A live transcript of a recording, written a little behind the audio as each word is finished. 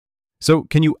So,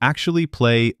 can you actually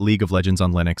play League of Legends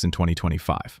on Linux in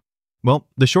 2025? Well,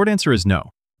 the short answer is no.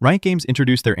 Riot Games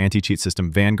introduced their anti-cheat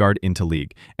system Vanguard into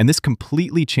League, and this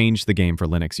completely changed the game for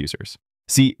Linux users.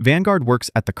 See, Vanguard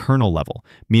works at the kernel level,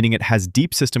 meaning it has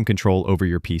deep system control over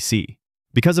your PC.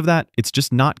 Because of that, it's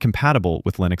just not compatible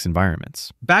with Linux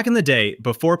environments. Back in the day,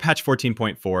 before patch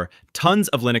 14.4, tons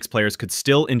of Linux players could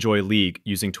still enjoy League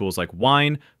using tools like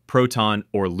Wine, Proton,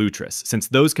 or Lutris, since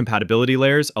those compatibility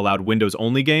layers allowed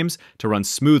Windows-only games to run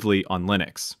smoothly on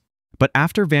Linux. But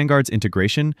after Vanguard's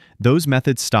integration, those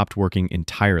methods stopped working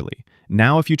entirely.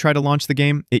 Now, if you try to launch the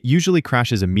game, it usually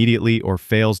crashes immediately or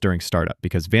fails during startup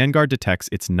because Vanguard detects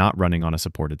it's not running on a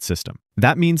supported system.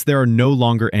 That means there are no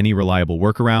longer any reliable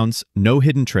workarounds, no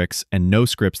hidden tricks, and no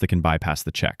scripts that can bypass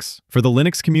the checks. For the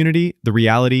Linux community, the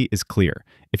reality is clear.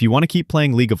 If you want to keep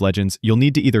playing League of Legends, you'll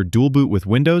need to either dual boot with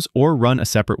Windows or run a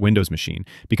separate Windows machine,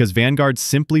 because Vanguard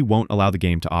simply won't allow the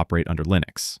game to operate under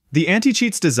Linux. The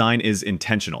anti-cheat's design is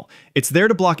intentional. It's there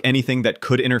to block anything that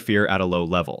could interfere at a low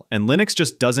level, and Linux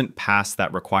just doesn't pass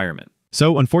that requirement.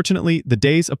 So, unfortunately, the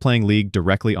days of playing League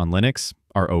directly on Linux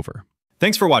are over.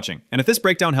 Thanks for watching, and if this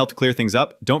breakdown helped clear things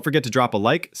up, don't forget to drop a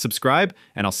like, subscribe,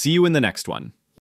 and I'll see you in the next one.